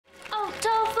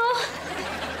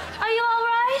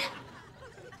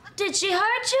she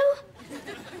hurt you?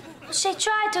 She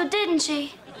tried to, didn't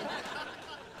she?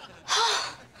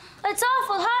 It's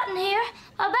awful hot in here.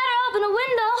 I better open a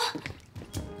window.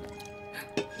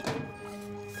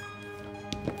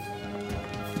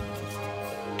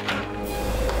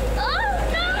 Oh,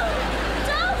 no! It's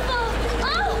awful!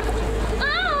 Oh!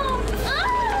 Oh!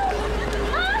 Oh!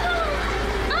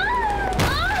 Oh!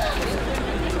 Oh!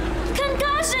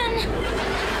 Concussion!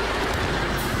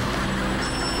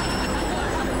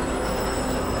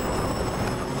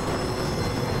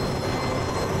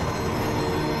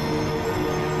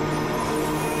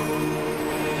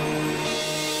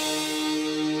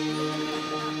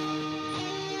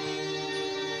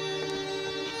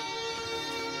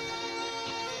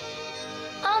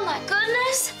 Oh my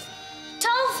goodness!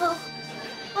 Tofu!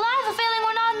 Well, I have a feeling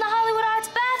we're not in the Hollywood Arts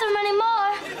bathroom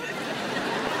anymore.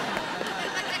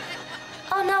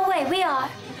 Oh, no, wait, we are.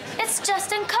 It's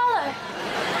just in color.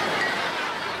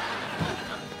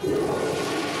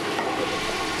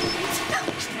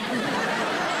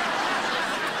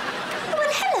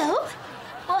 Well, hello.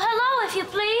 Well, hello, if you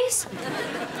please.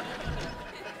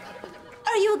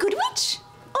 Are you a good witch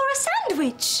or a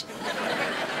sandwich?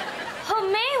 Oh,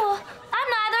 me? Well, I'm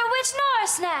neither a witch nor a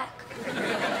snack.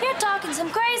 You're talking some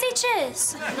crazy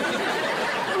chiz.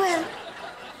 Well,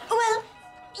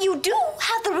 you do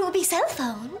have the ruby cell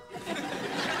phone.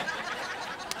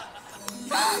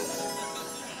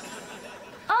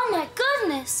 Oh, my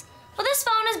goodness. Well, this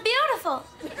phone is beautiful.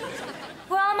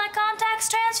 Were all my contacts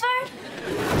transferred?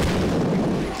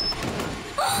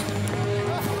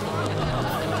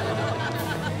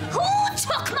 Who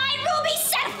took my ruby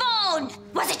cell phone?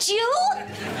 Was it you?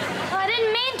 I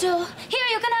didn't mean to. Here,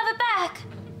 you can have it back.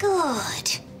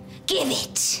 Good. Give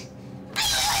it.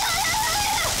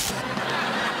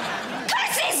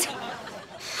 Curses!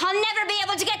 I'll never be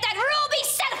able to get that ruby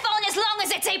cell phone as long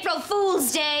as it's April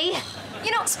Fool's Day.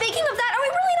 You know, speaking of that, are we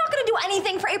really not going to do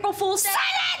anything for April Fool's Day?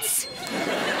 Silence!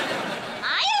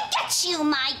 I'll get you,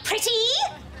 my pretty.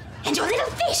 And your little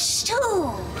fish,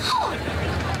 too.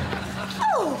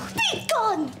 Oh, be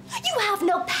gone. You have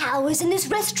no powers in this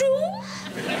restroom.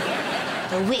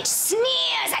 The witch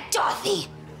sneers at Dorothy,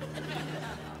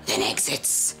 then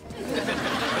exits.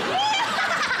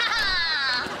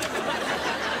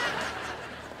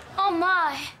 Oh,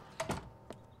 my.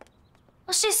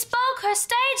 Well, she spoke her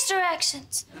stage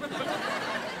directions. Well,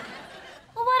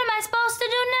 what am I supposed to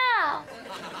do now?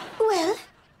 Well,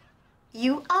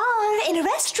 you are in a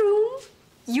restroom.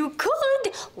 You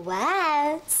could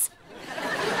Wazz.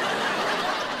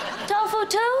 Tofu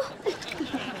too?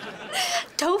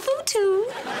 Tofu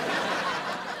too.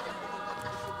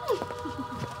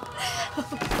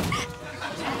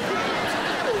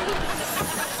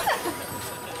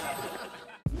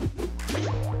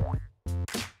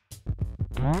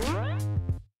 Huh?